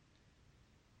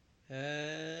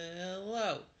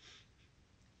Hello.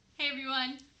 Hey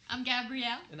everyone, I'm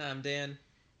Gabrielle, And I'm Dan.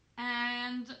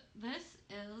 and this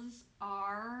is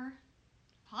our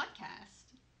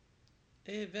podcast.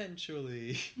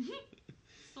 Eventually.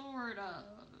 Sort of.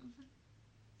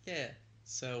 Yeah.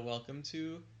 So, welcome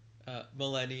to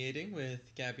Millenniating with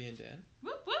Gabby and Dan.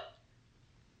 Whoop whoop.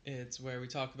 It's where we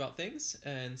talk about things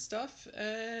and stuff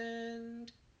and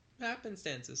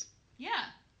happenstances. Yeah,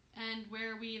 and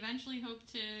where we eventually hope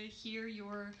to hear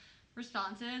your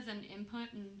responses and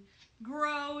input and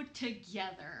grow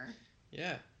together.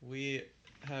 Yeah, we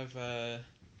have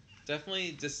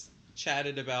definitely just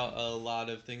chatted about a lot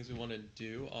of things we want to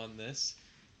do on this.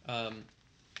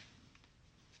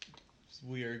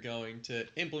 We are going to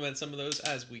implement some of those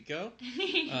as we go.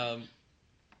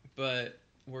 But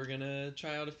we're going to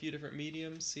try out a few different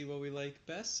mediums, see what we like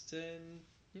best, and,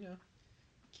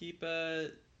 keep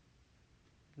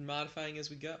modifying as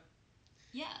we go.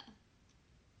 Yeah.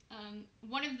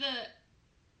 One of the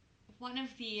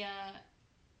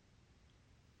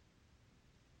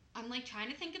I'm like trying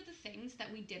to think of the things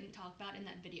that we didn't talk about in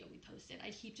that video we posted.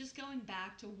 I keep just going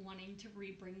back to wanting to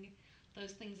re-bring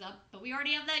those things up, but we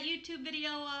already have that YouTube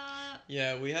video up.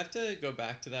 Yeah, we have to go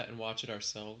back to that and watch it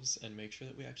ourselves and make sure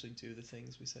that we actually do the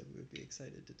things we said we would be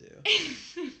excited to do.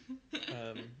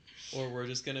 Or we're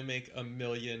just going to make a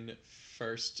million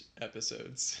first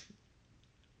episodes.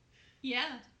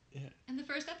 Yeah. Yeah. And the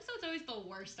first episode's always the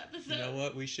worst episode. You know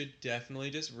what? We should definitely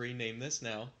just rename this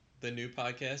now. The new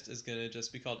podcast is going to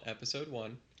just be called Episode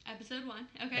 1. Episode 1,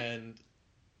 okay. And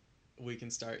we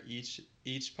can start each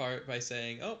part by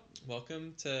saying, oh,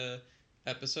 welcome to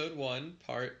Episode 1,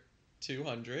 Part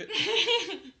 200. A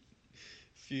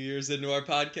few years into our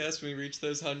podcast, when we reach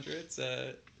those hundreds.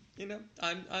 I'm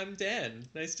Dan.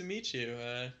 Nice to meet you.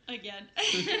 Again.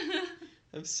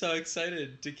 I'm so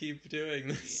excited to keep doing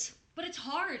this. But it's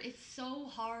hard. It's so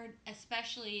hard,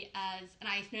 especially as, and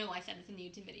I know I said this in the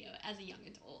YouTube video, as a young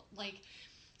adult.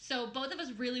 So both of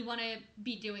us really want to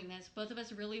be doing this. Both of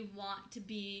us really want to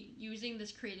be using this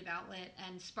creative outlet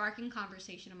and sparking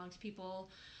conversation amongst people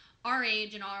our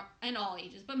age and all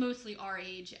ages, but mostly our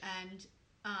age. And,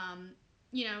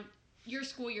 your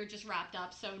school year just wrapped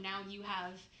up, so now you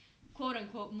have quote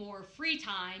unquote more free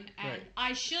time, and right.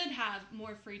 I should have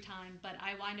more free time, but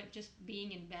I wind up just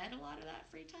being in bed a lot of that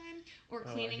free time or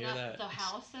cleaning up the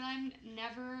house that I'm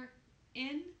never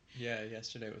in. Yeah,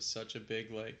 yesterday was such a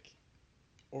big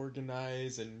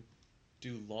organize and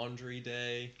do laundry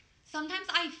day. Sometimes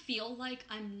I feel like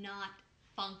I'm not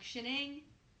functioning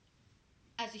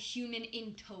as a human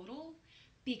in total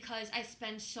because I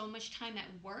spend so much time at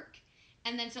work.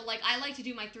 And then so I like to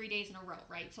do my 3 days in a row,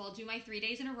 right? So I'll do my 3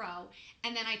 days in a row,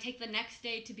 and then I take the next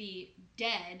day to be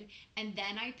dead, and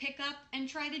then I pick up and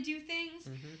try to do things.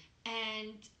 Mm-hmm.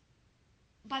 And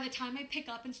by the time I pick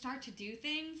up and start to do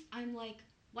things, I'm like,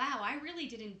 wow, I really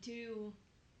didn't do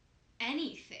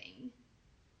anything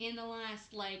in the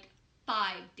last 5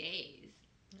 days.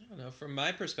 I don't know. From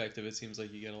my perspective, it seems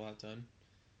like you get a lot done.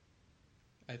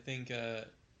 I think it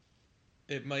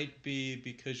might be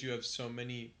because you have so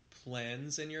many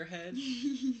plans in your head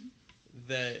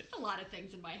that a lot of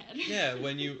things in my head. Yeah,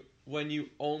 when you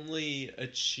only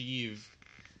achieve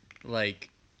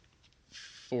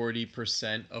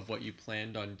 40% of what you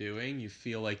planned on doing, you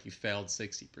feel like you failed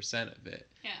 60% of it.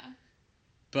 Yeah.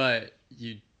 But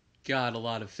you got a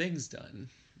lot of things done.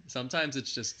 Sometimes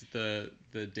it's just the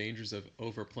dangers of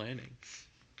over planning.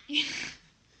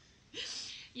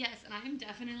 Yes, and I'm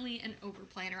definitely an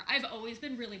over-planner. I've always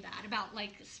been really bad about,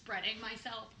 spreading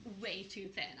myself way too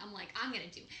thin. I'm like, I'm going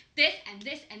to do this and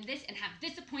this and this and have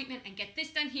this appointment and get this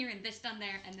done here and this done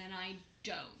there, and then I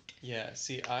don't. Yeah,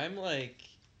 see, I'm like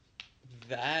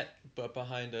that, but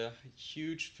behind a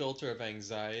huge filter of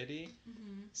anxiety,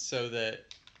 so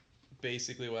that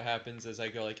basically what happens is I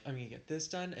go I'm going to get this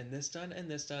done and this done and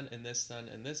this done and this done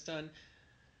and this done.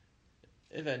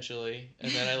 Eventually, and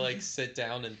then I sit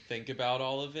down and think about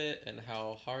all of it and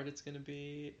how hard it's going to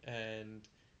be and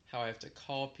how I have to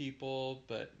call people,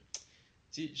 but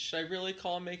should I really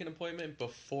call and make an appointment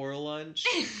before lunch?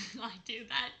 I do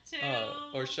that too.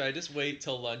 Or should I just wait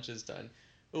till lunch is done?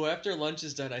 Oh, after lunch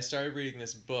is done, I started reading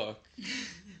this book,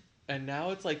 and now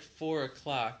it's 4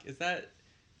 o'clock. Is that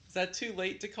too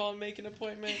late to call and make an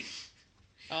appointment?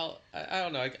 I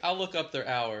don't know. I'll look up their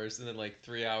hours, and then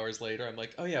 3 hours later, I'm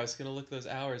like, oh yeah, I was gonna look those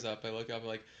hours up. I look up,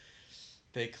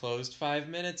 they closed 5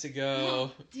 minutes ago.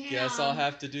 Oh, damn. Guess I'll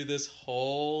have to do this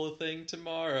whole thing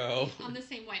tomorrow. I'm the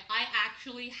same way. I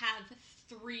actually have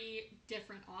 3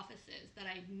 different offices that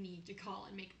I need to call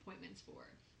and make appointments for,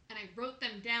 and I wrote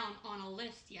them down on a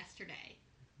list yesterday.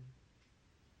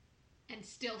 and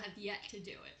still have yet to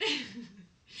do it.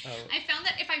 Oh. I found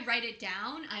that if I write it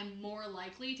down, I'm more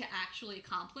likely to actually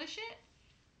accomplish it.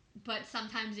 But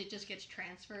sometimes it just gets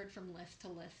transferred from list to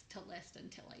list to list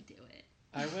until I do it.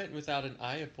 I went without an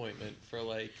eye appointment for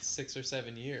like 6 or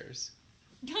 7 years.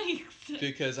 Yikes.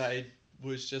 Because I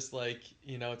was just like,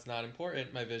 it's not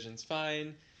important. My vision's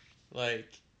fine. Like,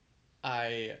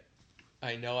 I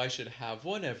know I should have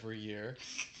one every year,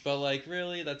 but like,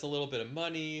 really, that's a little bit of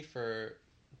money for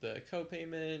the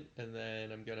co-payment, and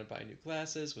then I'm gonna buy new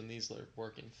glasses when these are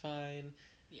working fine.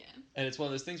 Yeah. And it's one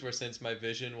of those things where since my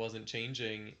vision wasn't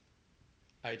changing,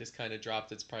 I just kind of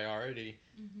dropped its priority.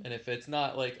 Mm-hmm. And if it's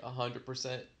not like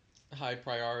 100% high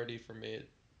priority for me, it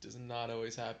does not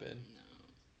always happen. No.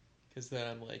 Because then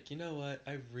I'm like, you know what?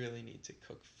 I really need to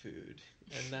cook food,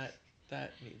 and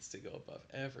that needs to go above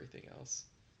everything else.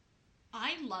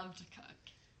 I love to cook.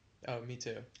 Oh, me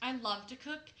too. I love to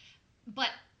cook, but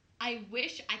I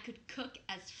wish I could cook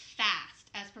as fast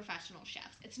as professional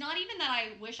chefs. It's not even that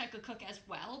I wish I could cook as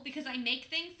well, because I make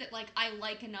things that like I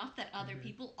like enough that other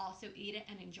people also eat it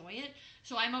and enjoy it.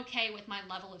 So I'm okay with my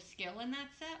level of skill in that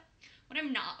set. What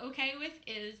I'm not okay with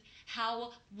is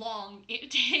how long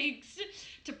it takes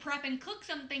to prep and cook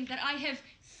something that I have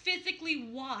physically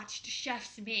watched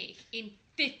chefs make in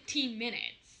 15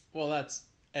 minutes. Well, that's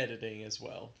editing as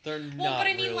well. They're not. Well, but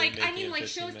I mean, really like, making it 15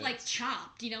 shows minutes. like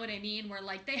Chopped. You know what I mean? Where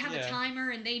like they have a Yeah. timer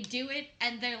and they do it,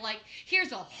 and they're like,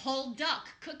 "Here's a whole duck,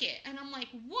 cook it." And I'm like,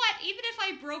 "What?" Even if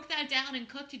I broke that down and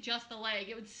cooked just the leg,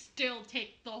 it would still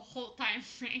take the whole time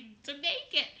frame to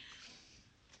make it.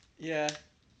 Yeah.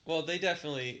 Well, they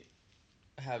definitely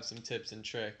have some tips and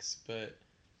tricks, but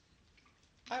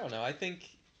I don't know. I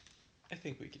think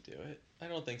we could do it. I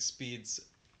don't think speed's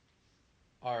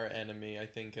our enemy. I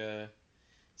think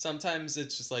sometimes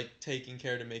it's just like taking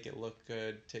care to make it look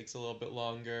good takes a little bit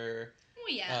longer.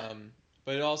 Well, yeah.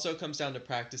 But it also comes down to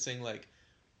practicing like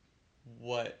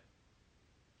what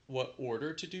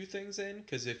order to do things in,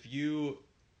 because if you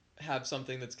have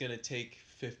something that's going to take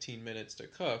 15 minutes to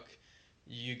cook,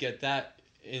 you get that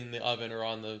in the oven or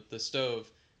on the stove,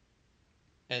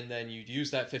 and then you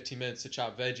use that 15 minutes to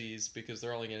chop veggies because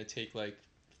they're only going to take like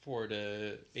 4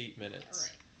 to 8 minutes.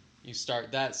 Right. You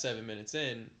start that 7 minutes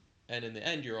in, and in the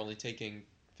end you're only taking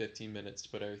 15 minutes to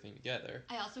put everything together.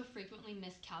 I also frequently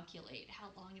miscalculate how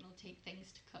long it'll take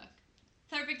things to cook.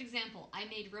 Perfect example, I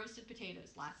made roasted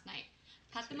potatoes last night.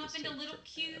 Cut them up into little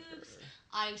cubes.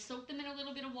 I soaked them in a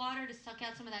little bit of water to suck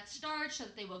out some of that starch so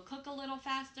that they will cook a little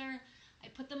faster. I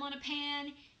put them on a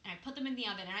pan, and I put them in the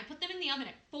oven. And I put them in the oven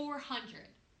at 400,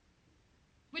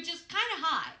 which is kind of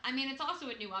high. I mean, it's also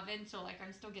a new oven, so like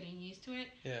I'm still getting used to it.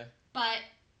 Yeah.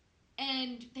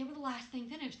 And they were the last thing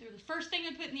finished. They were the first thing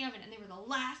I put in the oven, and they were the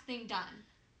last thing done.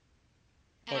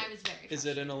 And I was very frustrated. Is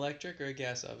it an electric or a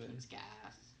gas oven? It's gas.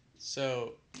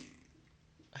 So,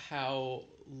 how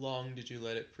long did you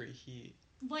let it preheat?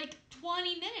 Like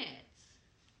 20 minutes.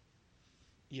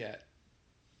 Yeah.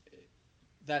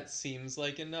 That seems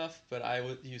like enough, but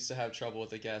I used to have trouble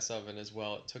with a gas oven as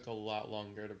well. It took a lot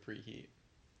longer to preheat.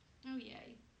 Oh,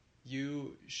 yay.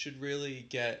 You should really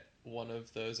get one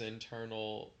of those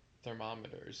internal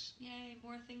thermometers. Yay,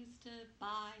 more things to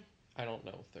buy. I don't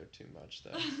know if they're too much,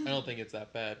 though. I don't think it's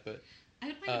that bad, but... I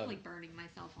would wind up like burning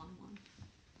myself on one.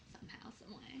 Somehow,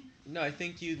 some way. No, I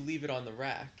think you leave it on the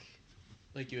rack.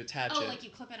 Like you attach it. Oh, like you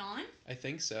clip it on? I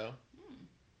think so.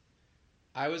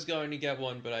 I was going to get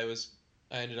one, but I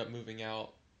ended up moving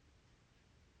out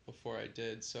before I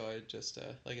did, so I just,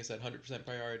 like I said, 100%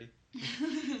 priority.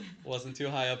 Wasn't too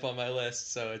high up on my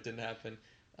list, so it didn't happen.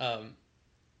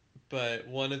 But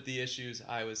one of the issues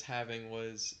I was having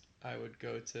was I would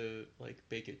go to, like,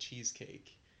 bake a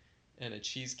cheesecake. And a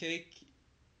cheesecake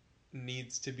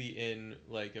needs to be in,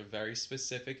 like, a very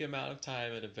specific amount of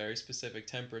time at a very specific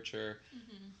temperature,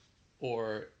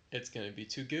 or it's going to be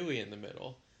too gooey in the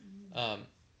middle.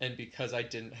 And because I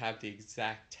didn't have the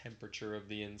exact temperature of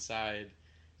the inside,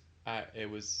 I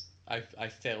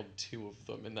failed 2 of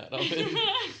them in that oven.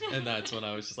 And that's when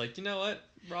I was just like, you know what?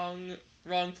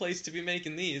 Wrong place to be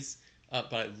making these.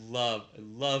 But I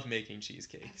love making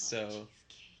cheesecake. So,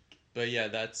 but yeah,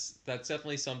 that's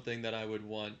definitely something that I would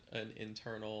want an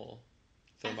internal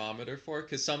thermometer for,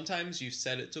 because sometimes you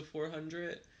set it to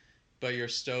 400, but your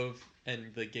stove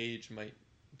and the gauge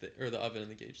or the oven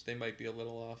and the gauge, they might be a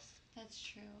little off. That's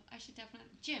true. I should definitely...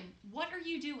 Jim, what are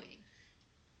you doing?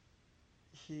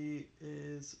 He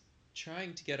is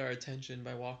trying to get our attention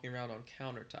by walking around on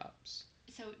countertops.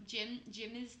 So Jim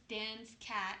is Dan's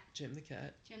cat. Jim the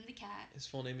cat. Jim the cat. His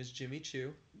full name is Jimmy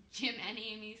Choo. Jim and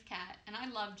Amy's cat. And I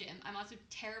love Jim. I'm also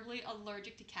terribly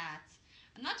allergic to cats.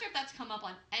 I'm not sure if that's come up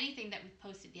on anything that we've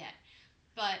posted yet.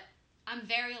 But I'm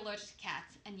very allergic to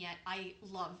cats, and yet I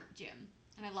love Jim,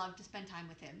 and I love to spend time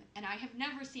with him, and I have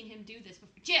never seen him do this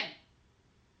before. Jim!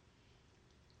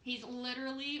 He's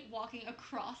literally walking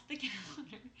across the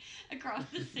counter, across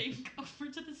the sink,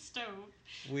 over to the stove.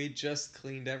 We just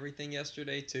cleaned everything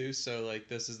yesterday too, so like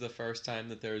this is the first time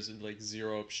that there's like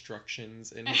zero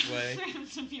obstructions in his way.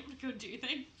 To be able to go do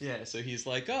things. Yeah, so he's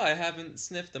like, oh, I haven't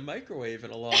sniffed the microwave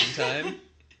in a long time.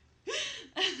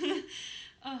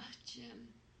 Oh, Jim.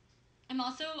 I'm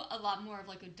also a lot more of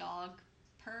like a dog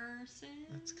person.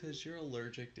 That's because you're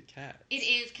allergic to cats. It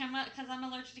is because I'm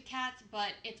allergic to cats, but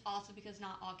it's also because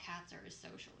not all cats are as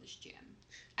social as Jim.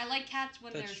 I like cats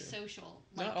when That's they're true. social.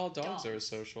 Like Not all dogs are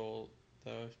social,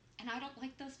 though. And I don't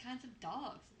like those kinds of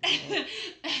dogs. Well,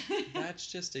 that's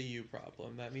just a you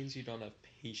problem. That means you don't have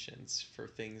patience for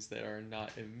things that are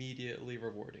not immediately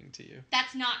rewarding to you.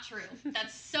 That's not true.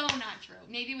 That's so not true.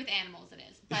 Maybe with animals it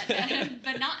is,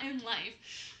 but not in life.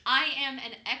 I am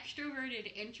an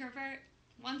extroverted introvert.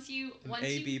 Once you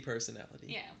AB personality.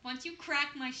 Yeah, once you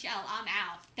crack my shell, I'm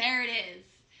out. There it is.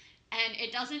 And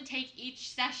it doesn't take each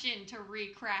session to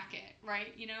re-crack it,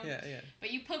 right? You know? Yeah, yeah.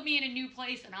 But you put me in a new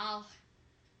place and I'll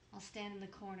stand in the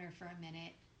corner for a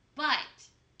minute. But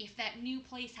if that new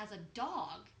place has a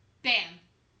dog, bam,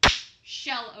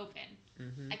 shell open.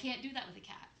 Mm-hmm. I can't do that with a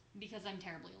cat because I'm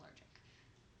terribly allergic.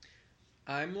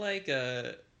 I'm like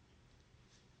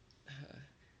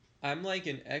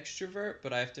an extrovert,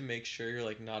 but I have to make sure you're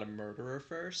like not a murderer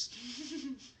first.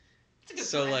 It's a good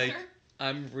So parameter. like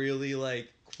I'm really like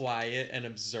quiet and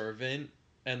observant,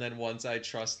 and then once I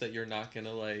trust that you're not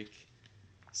gonna like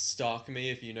stalk me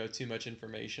if you know too much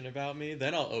information about me,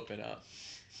 then I'll open up.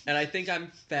 And I think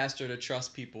I'm faster to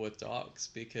trust people with dogs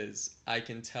because I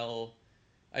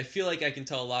feel like I can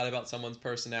tell a lot about someone's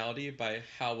personality by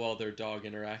how well their dog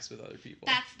interacts with other people.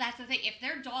 That's the thing. If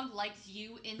their dog likes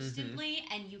you instantly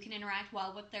and you can interact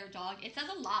well with their dog, it says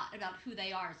a lot about who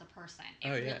they are as a person. It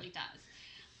really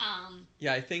does.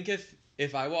 Yeah, I think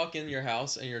if I walk in your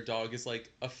house and your dog is like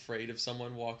afraid of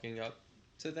someone walking up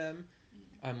to them,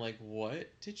 I'm like, what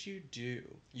did you do?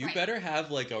 You Right. better have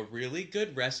like a really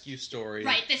good rescue story.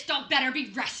 Right, this dog better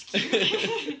be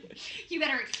rescued. You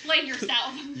better explain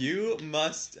yourself. You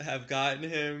must have gotten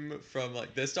him from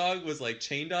like this dog was like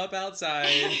chained up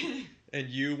outside and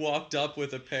you walked up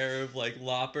with a pair of like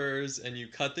loppers and you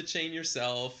cut the chain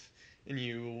yourself and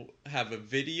you have a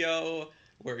video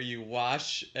where you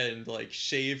wash and like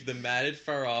shave the matted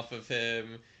fur off of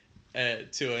him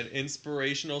to an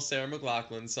inspirational Sarah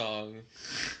McLachlan song,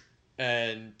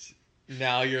 and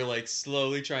now you're like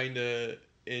slowly trying to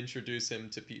introduce him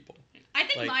to people. I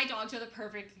think Like- my dogs are the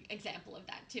perfect example of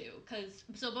that too, because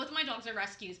so both of my dogs are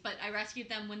rescues, but I rescued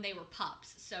them when they were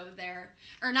pups, so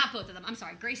or not both of them. I'm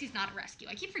sorry, Gracie's not a rescue.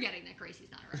 I keep forgetting that Gracie's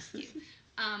not a rescue.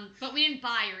 But we didn't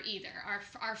buy her either.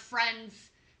 Our friend's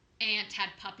aunt had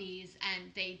puppies,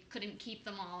 and they couldn't keep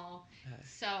them all,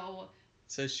 So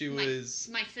she was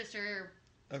my sister.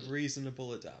 a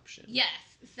reasonable adoption. Yes.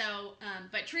 So,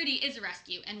 but Trudy is a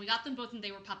rescue, and we got them both when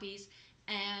they were puppies,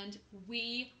 and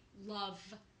we love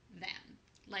them.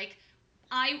 Like,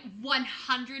 I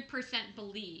 100%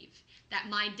 believe that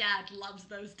my dad loves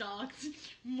those dogs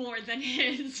more than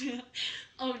his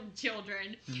own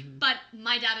children. Mhm. But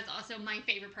my dad is also my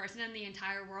favorite person in the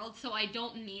entire world, so I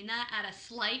don't mean that at a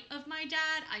slight of my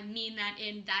dad. I mean that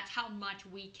that's how much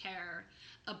we care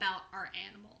about our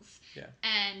animals. Yeah.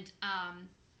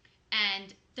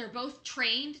 And they're both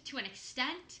trained to an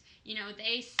extent. You know,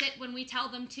 they sit when we tell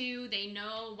them to. They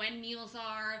know when meals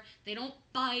are. They don't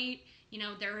bite. You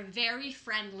know, they're very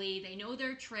friendly. They know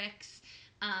their tricks.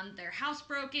 They're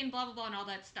housebroken, blah, blah, blah, and all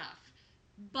that stuff.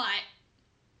 But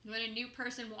when a new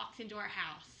person walks into our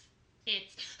house,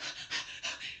 it's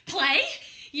play.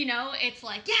 You know, it's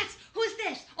like, yes, who's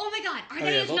this? Oh my God, are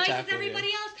they as they'll nice as tackle everybody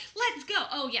else? Let's go.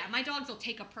 Oh yeah, my dogs will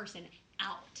take a person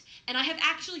out. And I have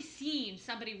actually seen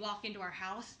somebody walk into our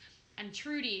house, and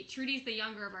Trudy's the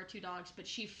younger of our two dogs, but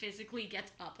she physically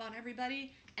gets up on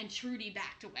everybody, and Trudy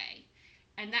backed away.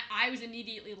 And that I was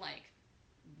immediately like,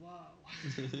 whoa.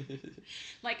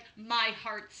 Like, my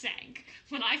heart sank.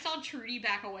 When I saw Trudy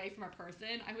back away from a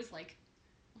person, I was like,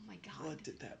 oh my God. What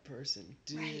did that person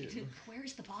do? Right.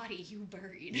 Where's the body you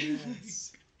buried?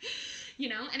 Yes. You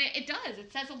know, and it does.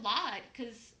 It says a lot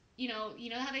because, you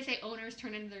know how they say owners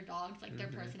turn into their dogs, like their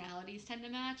personalities tend to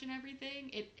match and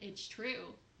everything? It's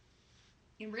true.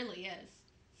 It really is.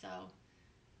 So,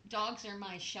 dogs are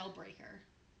my shell breaker.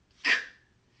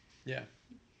 Yeah.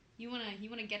 You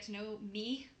wanna get to know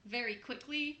me very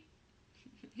quickly?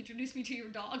 Introduce me to your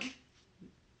dog.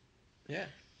 Yeah.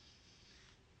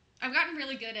 I've gotten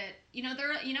really good at, you know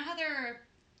how there are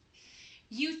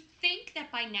You think that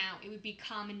by now it would be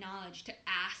common knowledge to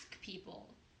ask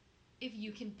people if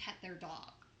you can pet their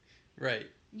dog. Right.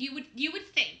 You would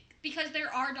think, because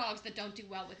there are dogs that don't do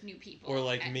well with new people. Or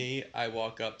like me, I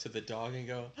walk up to the dog and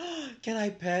go, "Can I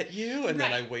pet you?" And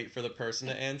then I wait for the person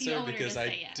to answer because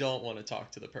I don't want to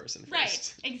talk to the person first.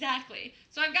 Right, exactly.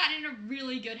 So I've gotten in a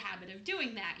really good habit of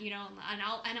doing that, you know, and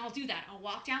I'll do that. I'll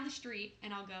walk down the street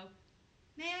and I'll go,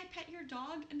 "May I pet your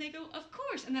dog?" And they go, "Of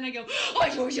course." And then I go,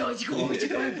 "Oh, it's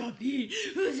good puppy.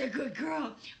 Who's a good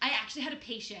girl?" I actually had a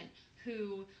patient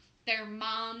who their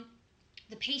mom,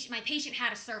 my patient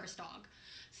had a service dog.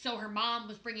 So her mom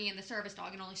was bringing in the service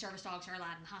dog, and only service dogs are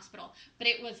allowed in the hospital. But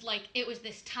it was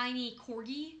this tiny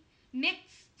corgi mix.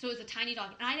 So it was a tiny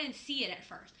dog, and I didn't see it at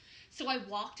first. So I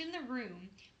walked in the room,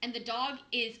 and the dog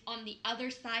is on the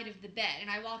other side of the bed. And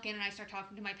I walk in, and I start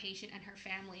talking to my patient and her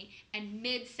family. And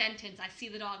mid-sentence, I see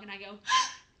the dog, and I go,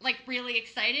 like, really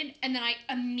excited. And then I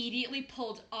immediately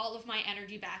pulled all of my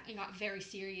energy back and got very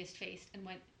serious-faced and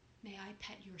went, "May I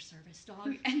pet your service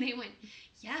dog?" And they went,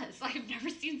 "Yes." I've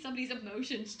never seen somebody's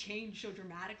emotions change so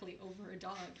dramatically over a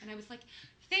dog. And I was like,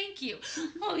 "Thank you."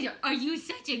 "Oh, yeah. Are you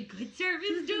such a good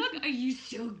service dog? Are you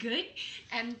so good?"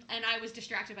 And I was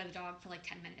distracted by the dog for like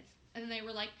 10 minutes. And they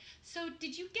were like, "So what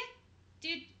did you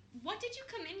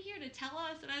come in here to tell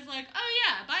us?" And I was like, "Oh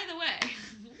yeah, by the way,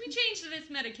 we changed this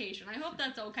medication. I hope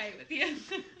that's okay with you."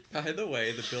 By the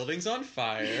way, the building's on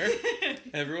fire.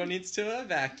 Everyone needs to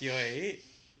evacuate.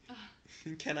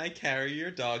 Can I carry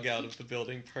your dog out of the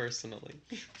building personally?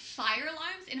 Fire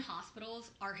alarms in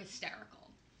hospitals are hysterical.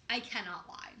 I cannot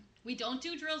lie. We don't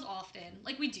do drills often.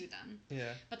 Like, we do them.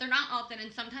 Yeah. But they're not often,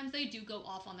 and sometimes they do go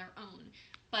off on their own.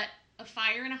 But a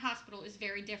fire in a hospital is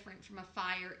very different from a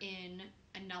fire in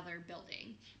another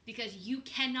building, because you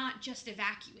cannot just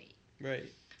evacuate.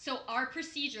 Right. So our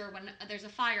procedure when there's a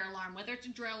fire alarm, whether it's a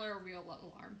drill or a real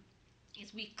alarm,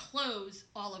 is we close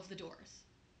all of the doors.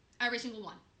 Every single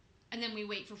one. And then we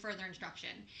wait for further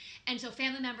instruction. And so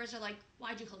family members are like,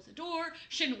 "Why'd you close the door?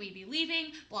 Shouldn't we be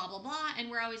leaving? Blah, blah, blah." And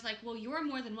we're always like, "Well, you're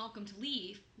more than welcome to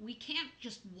leave. We can't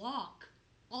just walk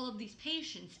all of these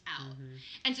patients out." Mm-hmm.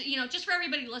 And so, you know, just for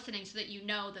everybody listening, so that you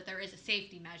know that there is a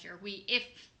safety measure,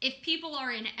 if people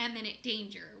are in imminent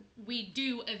danger, we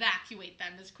do evacuate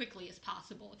them as quickly as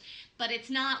possible. But it's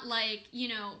not like, you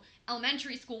know,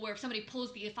 elementary school where if somebody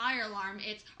pulls the fire alarm,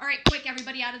 it's, "All right, quick,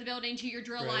 everybody out of the building to your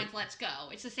drill lines, let's go."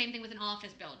 It's the same thing with an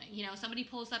office building. You know, somebody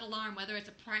pulls that alarm, whether it's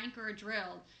a prank or a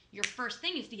drill, your first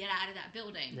thing is to get out of that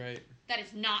building. Right. That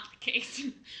is not the case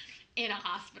in a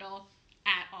hospital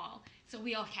at all. So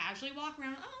we all casually walk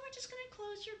around, "Oh, we're just going to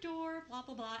close your door, blah,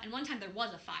 blah, blah." And one time there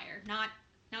was a fire, not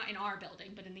in our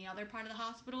building, but in the other part of the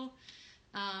hospital.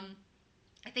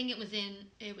 I think it was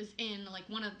in like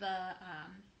one of the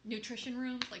nutrition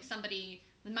rooms, like somebody,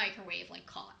 the microwave like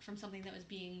caught from something that was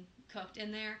being cooked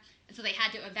in there. And so they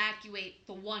had to evacuate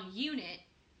the one unit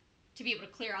to be able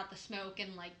to clear out the smoke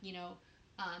and, like, you know,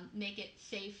 make it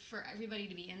safe for everybody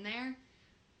to be in there.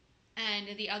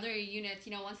 And the other units,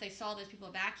 you know, once they saw those people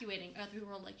evacuating, other people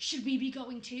were like, "Should we be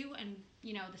going too?" And,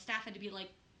 you know, the staff had to be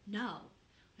like, "No.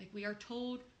 Like, we are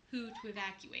told who to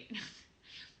evacuate."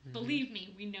 Mm-hmm. Believe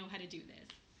me, we know how to do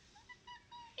this.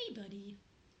 Hey, buddy.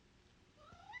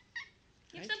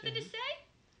 You have something to say?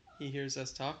 He hears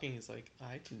us talking. He's like,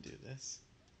 "I can do this.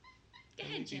 Go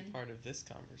ahead, Let me Jim. be part of this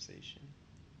conversation."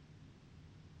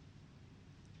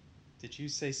 Did you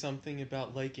say something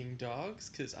about liking dogs?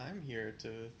 Because I'm here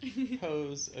to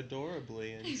pose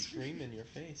adorably and scream in your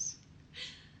face.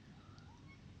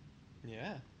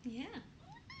 Yeah. Yeah.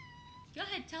 Go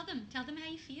ahead, tell them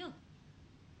how you feel.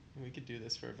 We could do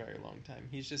this for a very long time.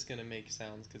 He's just going to make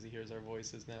sounds because he hears our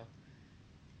voices now.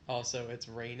 Also, it's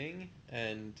raining,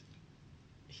 and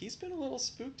he's been a little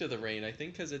spooked of the rain, I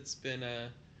think, because it's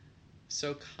been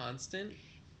so constant.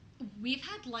 We've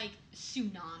had, like,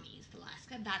 tsunamis the last...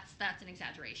 That's an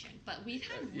exaggeration. But we've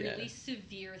had really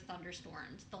severe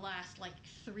thunderstorms the last, like,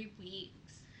 3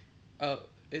 weeks. Oh,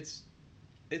 it's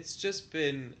just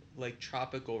been, like,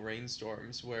 tropical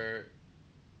rainstorms where...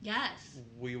 Yes.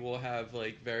 We will have,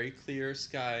 like, very clear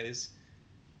skies,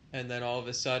 and then all of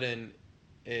a sudden,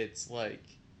 it's, like,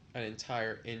 an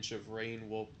entire inch of rain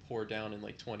will pour down in,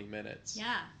 like, 20 minutes.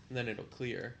 Yeah. And then it'll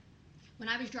clear. When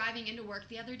I was driving into work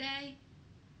the other day...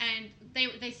 And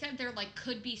they said there, like,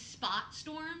 could be spot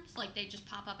storms. Like, they just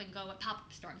pop up and go.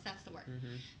 Pop-up storms, that's the word.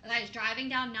 Mm-hmm. And I was driving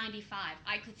down 95.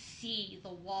 I could see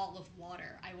the wall of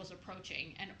water I was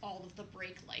approaching and all of the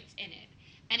brake lights in it.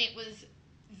 And it was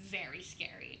very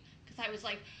scary. Because I was,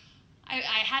 like...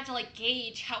 I had to, like,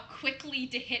 gauge how quickly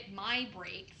to hit my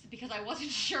brakes. Because I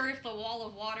wasn't sure if the wall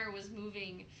of water was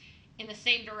moving in the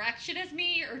same direction as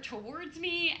me or towards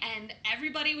me, and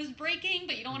everybody was braking,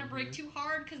 but you don't want to brake too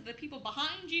hard because the people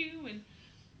behind you. And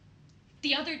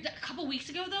a couple weeks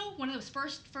ago, though, one of those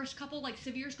first couple like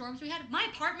severe storms we had, my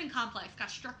apartment complex got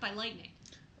struck by lightning.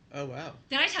 Oh, wow.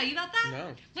 Did I tell you about that?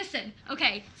 No. Listen,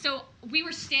 okay, so we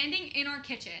were standing in our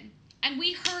kitchen, and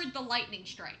we heard the lightning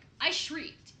strike. I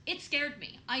shrieked. It scared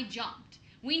me. I jumped.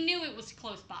 We knew it was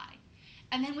close by.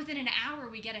 And then within an hour,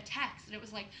 we get a text, and it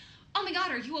was like, oh my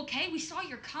God, are you okay? We saw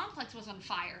your complex was on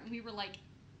fire. And we were like,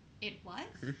 it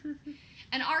was?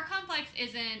 And our complex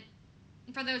isn't,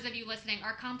 for those of you listening,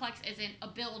 our complex isn't a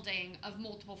building of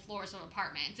multiple floors of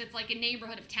apartments. It's like a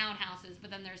neighborhood of townhouses,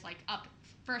 but then there's like up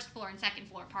first floor and second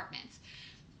floor apartments.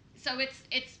 So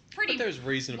it's pretty. But there's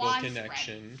reasonable widespread.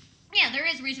 Connection. Yeah, there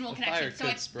is reasonable connection.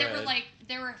 Fire So could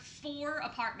there were 4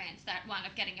 apartments that wound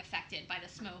up getting affected by the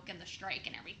smoke and the strike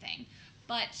and everything.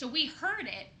 But so we heard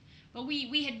it, but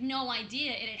we had no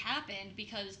idea it had happened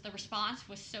because the response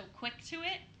was so quick to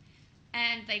it,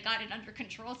 and they got it under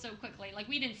control so quickly. Like,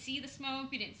 we didn't see the smoke,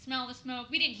 we didn't smell the smoke,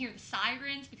 we didn't hear the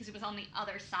sirens because it was on the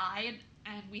other side,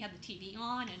 and we had the TV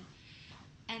on,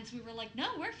 and so we were like, no,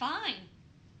 we're fine.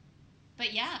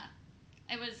 But yeah,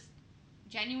 it was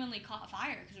genuinely caught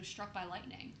fire because it was struck by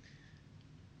lightning.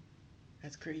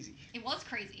 That's crazy. It was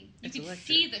crazy. You It's could electric.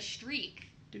 see the streak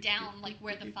down, like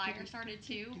where the fire started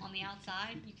to on the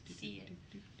outside. You could see it.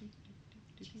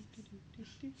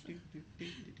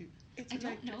 It's I don't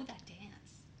electric. know that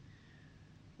dance.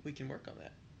 We can work on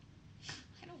that.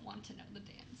 I don't want to know the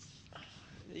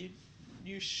dance.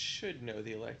 You should know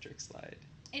the electric slide.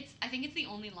 I think it's the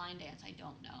only line dance I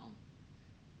don't know.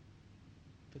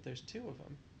 But there's 2 of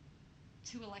them.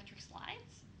 2 electric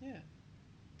slides? Yeah.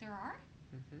 There are?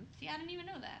 Mm-hmm. See, I didn't even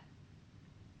know that.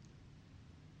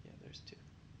 Yeah, there's 2.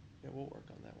 Yeah, we'll work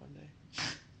on that one day.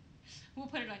 We'll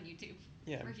put it on YouTube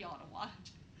Yeah. for y'all to watch.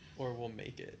 Or we'll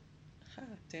make it. Ha,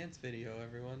 dance video,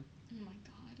 everyone. Oh my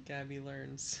god. Gabby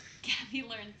learns. Gabby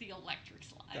learns the electric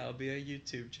slide. That'll be a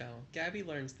YouTube channel. Gabby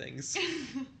learns things.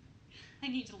 I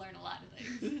need to learn a lot of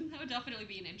things. That would definitely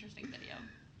be an interesting video.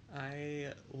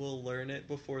 I will learn it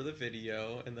before the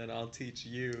video, and then I'll teach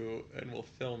you, and we'll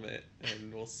film it,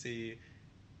 and we'll see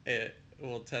it.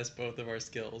 We'll test both of our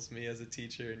skills, me as a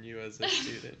teacher and you as a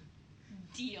student.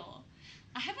 Deal.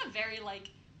 I have a very, like,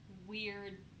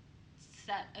 weird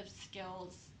set of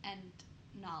skills and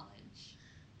knowledge.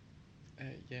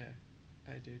 Yeah,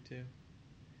 I do too.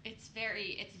 It's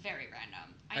very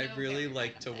random. I know really very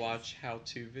like random to things. watch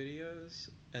how-to videos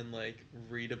and like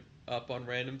read up on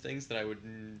random things that I would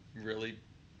really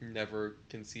never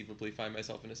conceivably find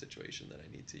myself in a situation that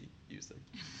I need to use them.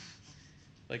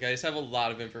 Like, I just have a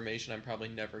lot of information I'm probably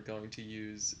never going to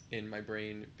use in my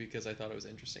brain because I thought it was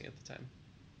interesting at the time.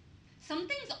 Some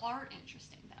things are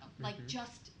interesting though, like Mhm.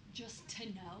 just to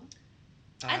know.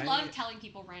 I love telling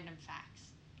people random facts.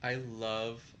 I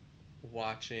love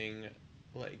watching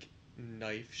like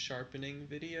knife sharpening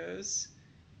videos,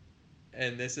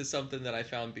 and this is something that I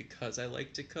found because I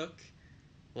like to cook.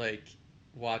 Like,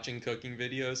 watching cooking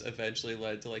videos eventually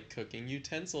led to like cooking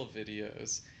utensil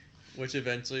videos, which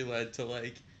eventually led to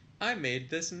like, I made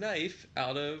this knife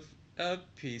out of a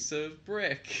piece of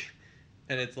brick.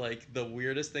 And it's like the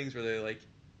weirdest things where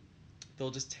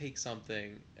they'll just take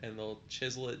something and they'll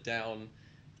chisel it down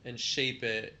and shape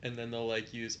it, and then they'll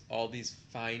like use all these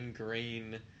fine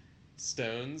grain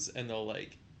stones and they'll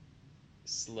like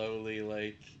slowly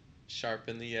like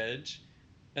sharpen the edge,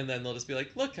 and then they'll just be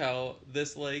like, look how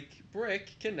this like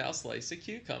brick can now slice a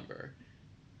cucumber.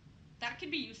 That could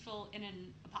be useful in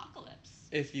an apocalypse.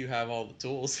 If you have all the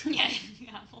tools. Yeah, you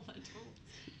have all the tools.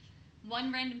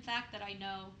 One random fact that I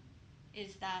know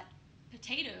is that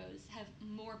potatoes have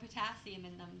more potassium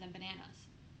in them than bananas.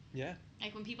 Yeah.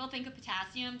 Like, when people think of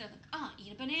potassium, they're like, oh,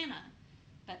 eat a banana.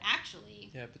 But actually,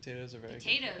 Yeah, potatoes are very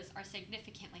potatoes are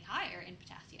significantly higher in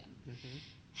potassium. good. Mm-hmm.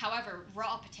 However,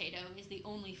 raw potato is the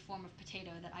only form of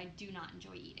potato that I do not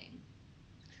enjoy eating.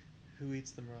 Who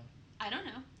eats them raw? I don't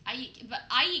know. I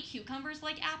eat cucumbers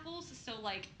like apples, so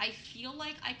like I feel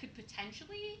like I could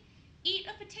potentially eat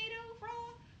a potato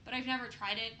raw, but I've never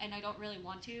tried it and I don't really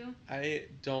want to. I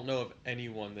don't know of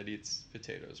anyone that eats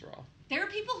potatoes raw. There are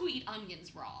people who eat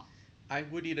onions raw. I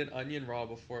would eat an onion raw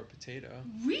before a potato.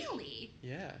 Really?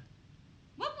 Yeah.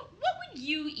 What would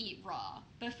you eat raw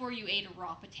before you ate a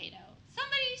raw potato?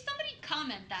 Somebody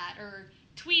comment that or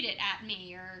tweet it at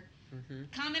me or Mm-hmm.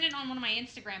 Comment it on one of my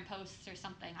Instagram posts or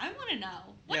something. I want to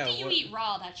know. What Yeah, do you eat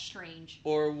raw that's strange?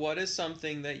 Or what is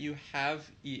something that you have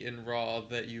eaten raw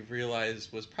that you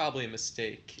realized was probably a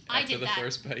mistake I after did the that.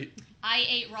 first bite? I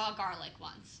ate raw garlic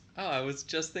once. Oh, I was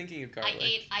just thinking of garlic.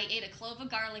 I ate a clove of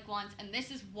garlic once, and this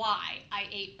is why I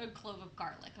ate a clove of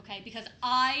garlic, okay? Because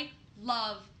I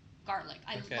love garlic.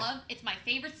 It's my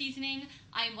favorite seasoning.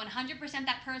 I am 100%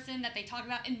 that person that they talk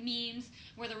about in memes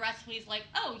where the recipe is like,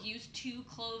 oh, use 2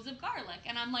 cloves of garlic.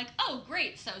 And I'm like, oh,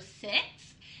 great, so 6?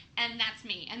 And that's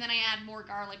me. And then I add more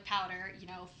garlic powder,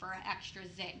 for extra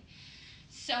zing.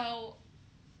 So,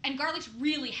 and garlic's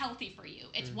really healthy for you.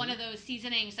 It's one of those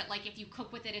seasonings that, like, if you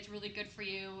cook with it, it's really good for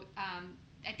you.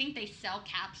 I think they sell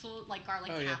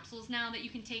garlic capsules now that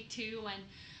you can take too. And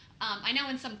I know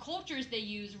in some cultures they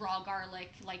use raw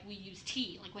garlic, like we use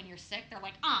tea. Like when you're sick, they're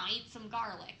like, eat some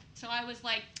garlic. So I was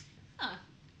like, I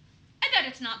bet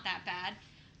it's not that bad.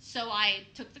 So I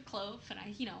took the clove and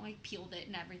I peeled it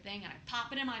and everything, and I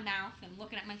pop it in my mouth, and I'm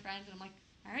looking at my friends, and I'm like,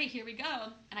 all right, here we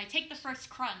go. And I take the first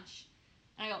crunch,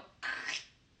 and I go,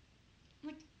 I'm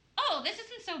like, oh, this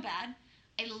isn't so bad.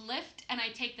 I lift and I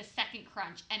take the second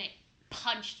crunch, and it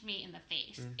punched me in the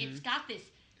face. Mm-hmm. It's got this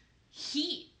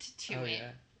heat to it.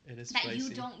 Yeah. It is that spicy. you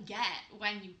don't get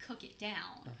when you cook it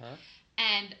down. Uh-huh.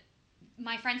 And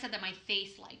my friend said that my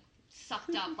face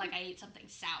sucked up like I ate something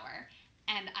sour.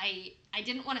 And I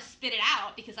didn't want to spit it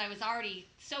out because I was already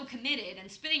so committed,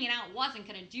 and spitting it out wasn't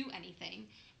going to do anything.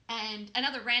 And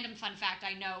another random fun fact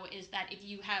I know is that if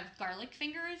you have garlic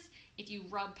fingers, if you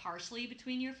rub parsley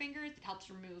between your fingers, it helps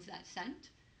remove that scent.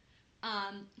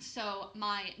 So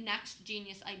my next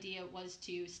genius idea was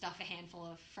to stuff a handful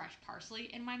of fresh parsley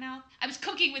in my mouth. I was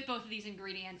cooking with both of these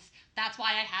ingredients. That's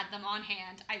why I had them on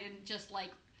hand. I didn't just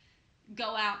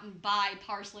go out and buy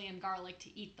parsley and garlic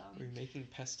to eat them. Were you making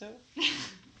pesto?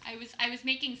 I was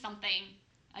making something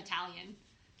Italian.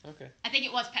 Okay. I think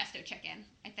it was pesto chicken.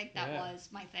 I think that was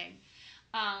my thing.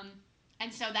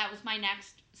 And so that was my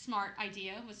next smart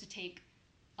idea, was to take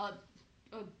a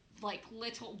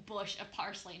little bush of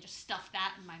parsley and just stuff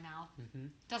that in my mouth. Mm-hmm.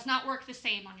 Does not work the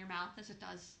same on your mouth as it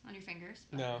does on your fingers.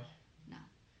 No.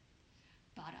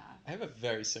 But I have a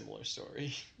very similar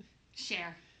story.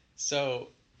 Share. So,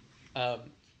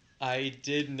 I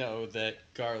did know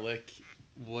that garlic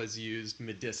was used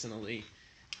medicinally,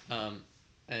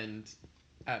 and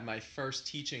at my first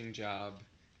teaching job,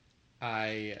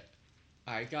 I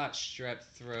got strep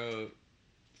throat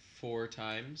 4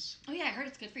 times. Oh yeah, I heard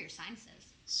it's good for your sinuses.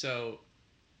 So,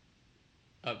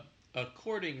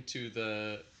 according to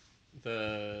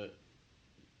the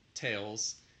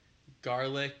tales,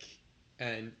 garlic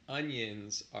and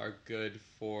onions are good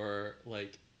for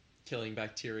killing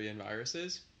bacteria and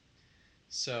viruses.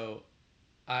 So,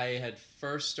 I had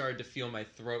first started to feel my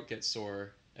throat get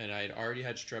sore, and I had already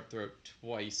had strep throat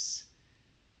twice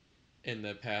in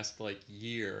the past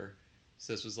year.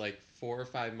 So this was 4 or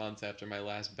 5 months after my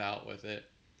last bout with it.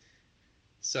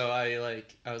 So I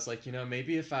was like,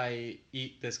 maybe if I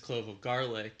eat this clove of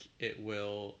garlic, it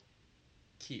will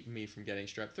keep me from getting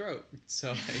strep throat.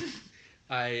 So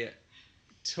I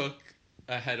took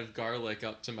a head of garlic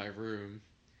up to my room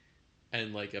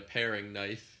and a paring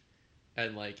knife,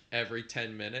 and every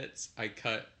 10 minutes I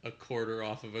cut a quarter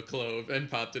off of a clove and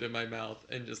popped it in my mouth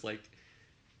and just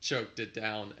choked it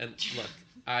down. And look,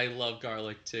 I love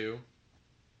garlic too.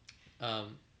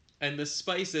 And the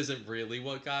spice isn't really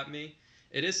what got me.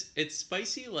 It's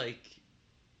spicy like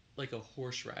a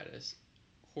horseradish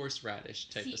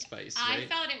type of spice, right? I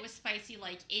thought it was spicy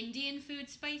like Indian food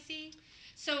spicy.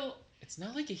 So it's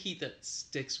not like a heat that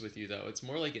sticks with you though. It's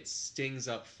more like it stings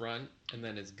up front and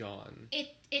then it's gone.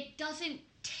 It doesn't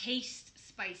taste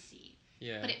spicy.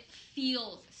 Yeah. But it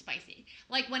feels spicy.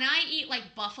 Like when I eat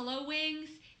buffalo wings,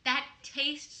 that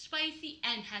tastes spicy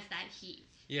and has that heat.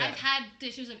 Yeah. I've had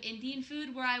dishes of Indian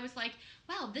food where I was like,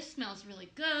 wow, this smells really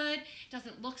good. It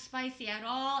doesn't look spicy at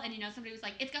all. And, somebody was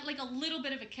like, it's got a little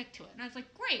bit of a kick to it. And I was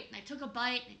like, great. And I took a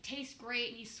bite and it tastes great.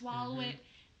 And you swallow it.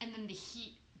 And then the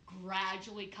heat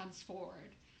gradually comes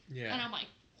forward. Yeah. And I'm like,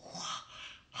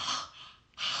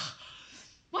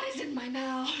 what is in my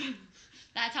mouth?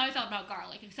 That's how I felt about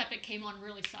garlic, except it came on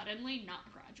really suddenly, not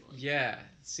gradually. Yeah.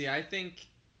 See, I think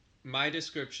my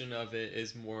description of it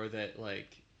is more that,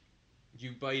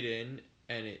 you bite in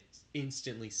and it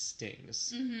instantly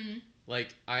stings. Mm-hmm.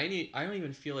 I don't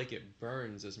even feel like it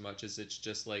burns as much as it's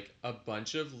just a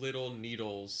bunch of little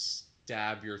needles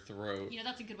stab your throat.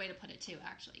 That's a good way to put it too,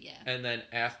 actually, yeah. And then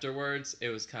afterwards, it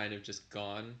was kind of just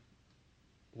gone.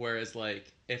 Whereas,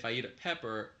 if I eat a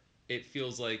pepper, it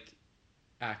feels like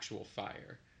actual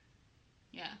fire.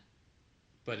 Yeah.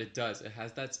 But it does. It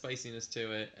has that spiciness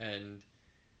to it, and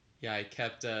Yeah, I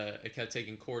kept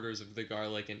taking quarters of the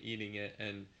garlic and eating it,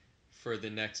 and for the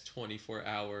next 24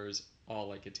 hours,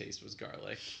 all I could taste was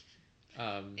garlic.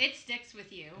 It sticks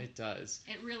with you. It does.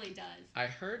 It really does. I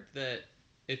heard that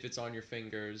if it's on your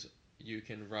fingers, you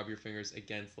can rub your fingers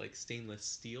against like stainless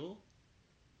steel,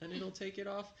 and it'll take it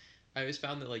off. I always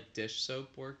found that like dish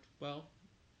soap worked well.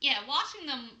 Yeah, washing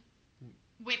them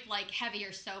with like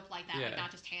heavier soap like that, Yeah. like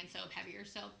not just hand soap, heavier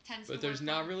soap tends to But there's work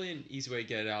not well. really an easy way to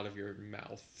get it out of your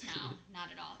mouth. No,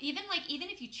 not at all. Even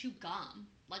if you chew gum,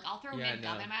 like I'll throw Yeah, mint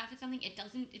gum no. in my mouth or something, it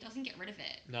doesn't get rid of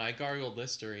it. No, I gargled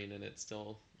Listerine and it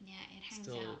still Yeah, it hangs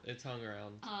out. it's hung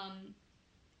around.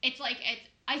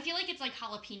 I feel like it's like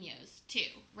jalapenos too,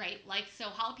 right? Like so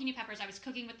jalapeno peppers. I was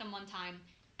cooking with them one time,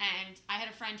 and I had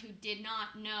a friend who did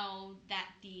not know that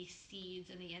the seeds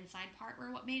and the inside part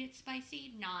were what made it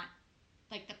spicy, not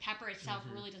like the pepper itself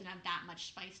Mhm. really doesn't have that much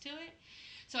spice to it.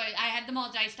 So I had them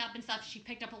all diced up and stuff. She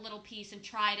picked up a little piece and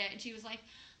tried it, and she was like,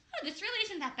 "Oh, this really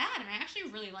isn't that bad," and I actually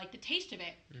really like the taste of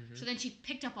it. Mhm. So then she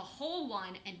picked up a whole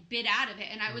one and bit out of it,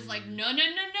 and I was like, Mm. "No, no,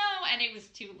 no, no!" And it was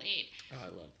too late. Oh, I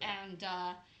love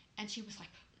that. And she was like,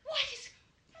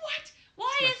 what?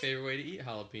 Why It's my is?" favorite way to eat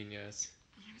jalapenos.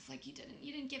 And I was like, you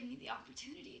didn't give me the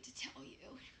opportunity to tell you.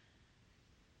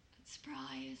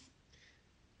 Surprise.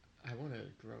 I want to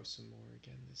grow some more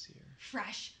again this year.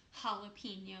 Fresh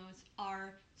jalapenos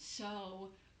are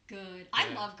so good. I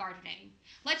Yeah. love gardening.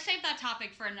 Let's save that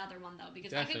topic for another one though,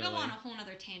 because I could go Definitely. on a whole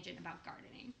nother tangent about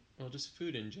gardening. Well, just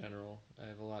food in general. I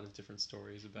have a lot of different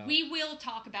stories about. We will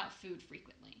talk about food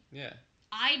frequently. Yeah.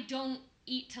 I don't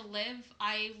eat to live.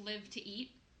 I live to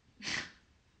eat.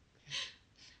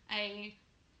 I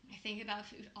think about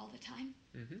food all the time.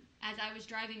 Mm-hmm. As I was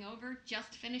driving over,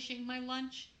 just finishing my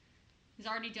lunch, was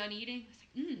already done eating.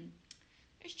 I was like,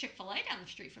 there's Chick-fil-A down the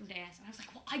street from Dan's. And I was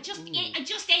like, well, I just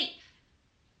ate.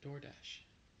 DoorDash.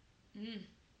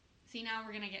 See, now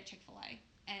we're going to get Chick-fil-A.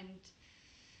 And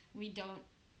we don't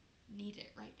need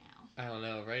it right now. I don't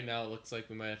know. Right now, it looks like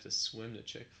we might have to swim to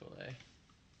Chick-fil-A.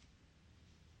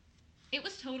 It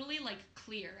was totally, like,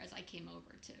 clear as I came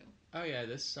over, too. Oh, yeah.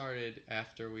 This started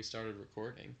after we started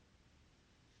recording.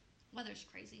 Weather's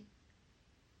crazy.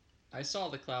 I saw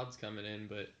the clouds coming in,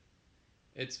 but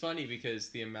it's funny because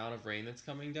the amount of rain that's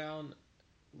coming down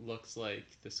looks like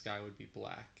the sky would be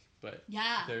black. But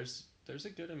Yeah. there's a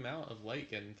good amount of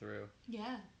light getting through.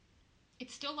 Yeah.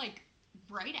 It's still, like,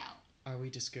 bright out. Are we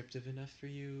descriptive enough for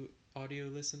you audio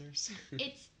listeners?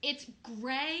 It's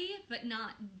gray, but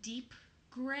not deep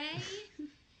gray.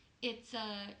 It's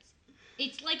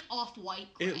like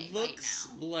off-white gray It looks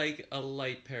right now. like a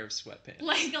light pair of sweatpants.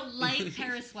 Like a light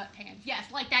pair of sweatpants. Yes,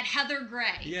 like that heather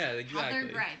gray. Yeah, exactly.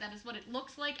 Heather gray. That is what it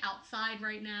looks like outside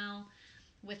right now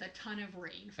with a ton of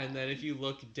rain falling. And then if you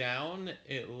look down,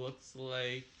 it looks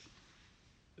like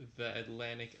the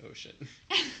Atlantic Ocean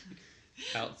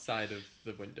outside of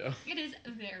the window. It is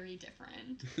very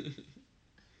different.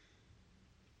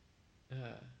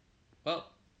 Well,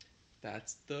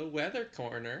 that's the weather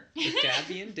corner with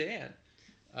Gabby and Dan.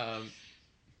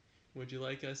 Would you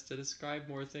like us to describe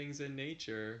more things in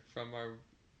nature from our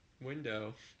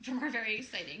window From our very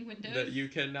exciting windows. that you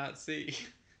cannot see?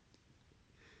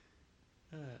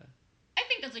 I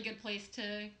think that's a good place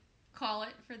to call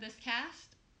it for this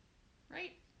cast,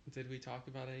 right? Did we talk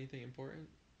about anything important?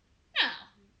 No.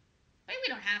 Maybe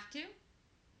we don't have to.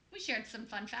 We shared some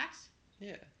fun facts.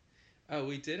 Yeah. Oh,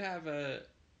 I did have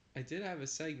a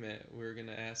segment we were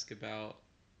gonna ask about,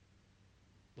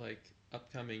 like,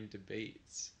 upcoming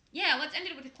debates. Yeah, let's end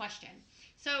it with a question.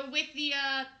 So with the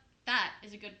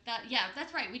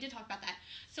that's right. We did talk about that.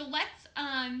 So let's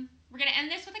we're gonna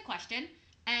end this with a question,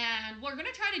 and we're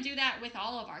gonna try to do that with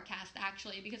all of our cast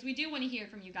actually, because we do want to hear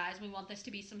from you guys. We want this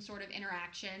to be some sort of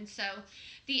interaction. So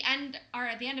the end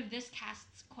of this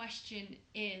cast's question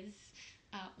is,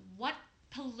 what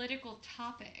political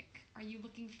topic are you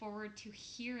looking forward to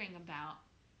hearing about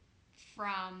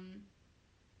from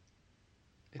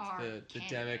It's our the candidates?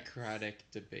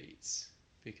 Democratic debates,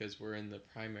 because we're in the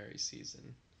primary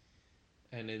season,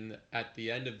 and at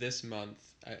the end of this month,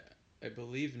 I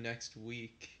believe next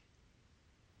week,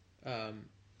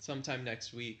 sometime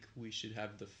next week, we should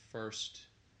have the first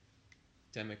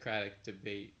Democratic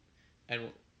debate. And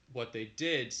what they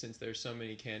did, since there's so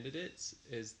many candidates,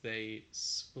 is they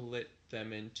split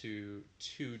them into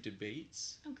 2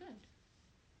 debates Oh, good.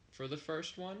 for the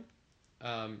first one.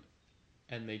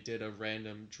 And they did a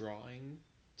random drawing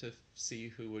to see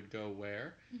who would go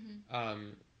where. Mm-hmm.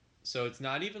 So it's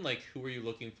not even like who are you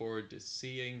looking forward to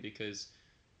seeing, because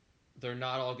they're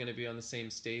not all going to be on the same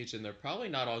stage, and they're probably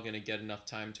not all going to get enough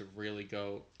time to really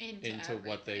go into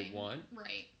what they everything. want.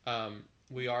 Right.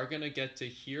 We are gonna get to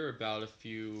hear about a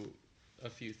few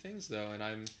things though,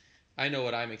 and I know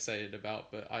what I'm excited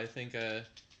about, but I think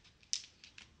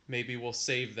maybe we'll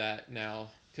save that now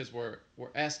because we're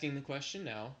asking the question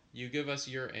now. You give us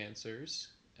your answers,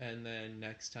 and then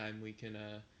next time we can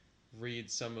read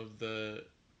some of the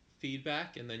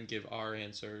feedback and then give our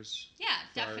answers. Yeah,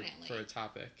 definitely. For a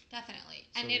topic. Definitely,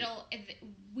 So and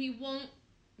we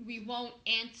won't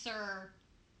answer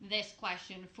this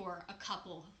question for a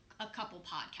couple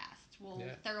podcasts.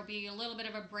 There will be a little bit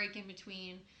of a break in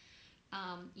between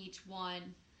each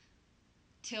one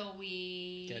till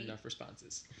we get enough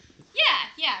responses.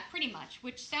 Yeah, pretty much.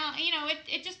 Which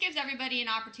it just gives everybody an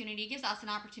opportunity, gives us an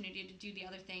opportunity to do the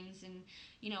other things, and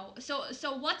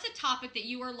so what's a topic that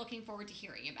you are looking forward to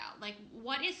hearing about? Like,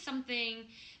 what is something,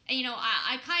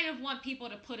 I kind of want people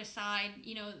to put aside,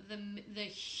 the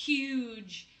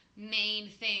huge main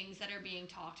things that are being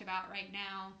talked about right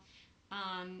now.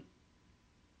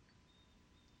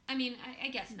 I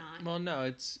guess not. Well,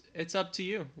 no, it's up to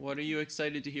you. What are you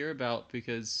excited to hear about?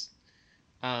 Because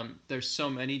there's so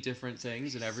many different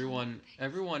things, and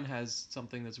everyone has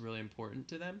something that's really important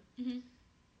to them.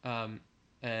 Mm-hmm.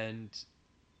 And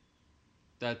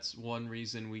that's one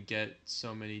reason we get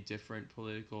so many different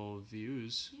political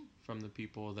views from the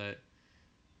people that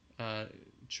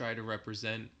try to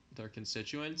represent their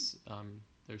constituents.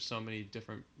 There's so many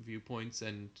different viewpoints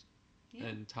and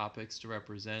topics to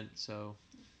represent. So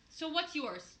what's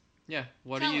yours? Yeah,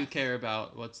 what do you care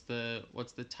about? What's the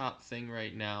top thing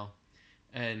right now?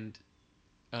 And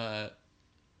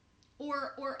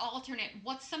or alternate,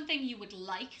 what's something you would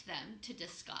like them to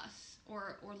discuss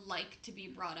or like to be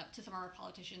brought up to some of our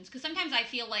politicians? Because sometimes I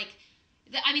feel like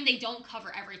they don't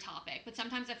cover every topic, but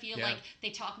sometimes I feel like they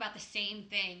talk about the same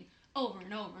thing over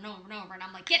and over and over and over, and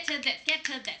I'm like, get to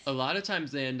this. A lot of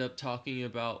times they end up talking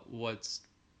about what's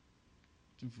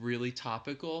really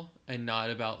topical and not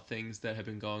about things that have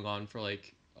been going on for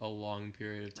like a long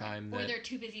period of time. Right. Or they're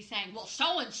too busy saying, well,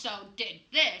 so-and-so did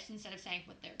this, instead of saying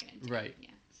what they're going to do. Right. Yeah.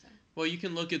 So. Well, you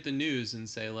can look at the news and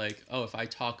say, like, oh, if I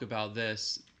talk about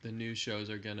this, the news shows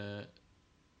are going to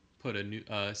put a new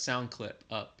sound clip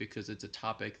up because it's a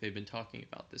topic they've been talking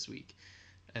about this week.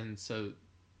 And so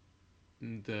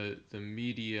the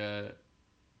media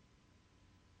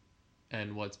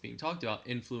and what's being talked about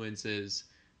influences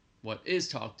what is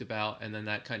talked about, and then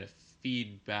that kind of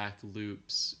feedback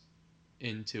loops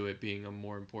into it being a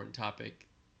more important topic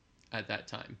at that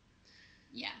time.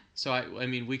 Yeah. So I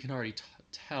mean, we can already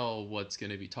tell what's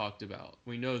going to be talked about.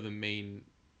 We know the main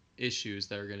issues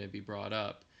that are going to be brought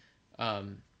up,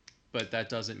 but that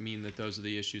doesn't mean that those are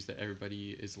the issues that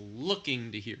everybody is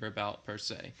looking to hear about per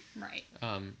se. Right.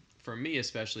 For me,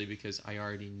 especially because I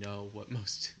already know what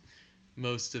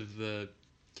most of the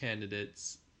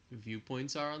candidates'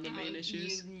 viewpoints are on the main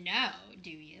issues. You know, do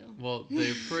you? Well,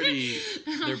 they're pretty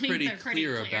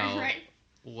clear about right?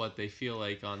 what they feel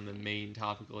like on the main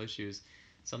topical issues.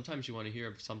 Sometimes you want to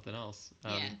hear something else.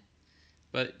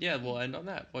 But yeah, we'll end on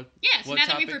that. So now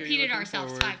that we've repeated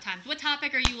ourselves 5 times, what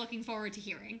topic are you looking forward to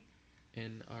hearing?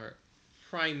 In our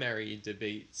primary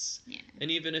debates. Yeah.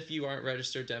 And even if you aren't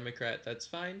registered Democrat, that's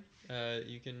fine.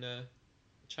 You can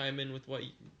chime in with what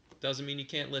doesn't mean you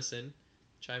can't listen.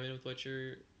 Chime in with what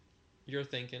you're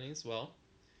thinking as well.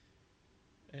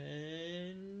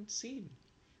 And scene.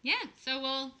 Yeah, so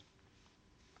we'll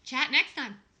chat next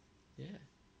time. Yeah.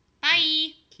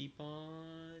 Bye. Keep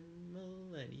on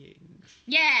millenniating.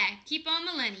 Yeah, keep on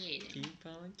millenniating. Keep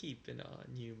on keeping on,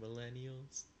 you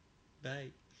millennials. Bye.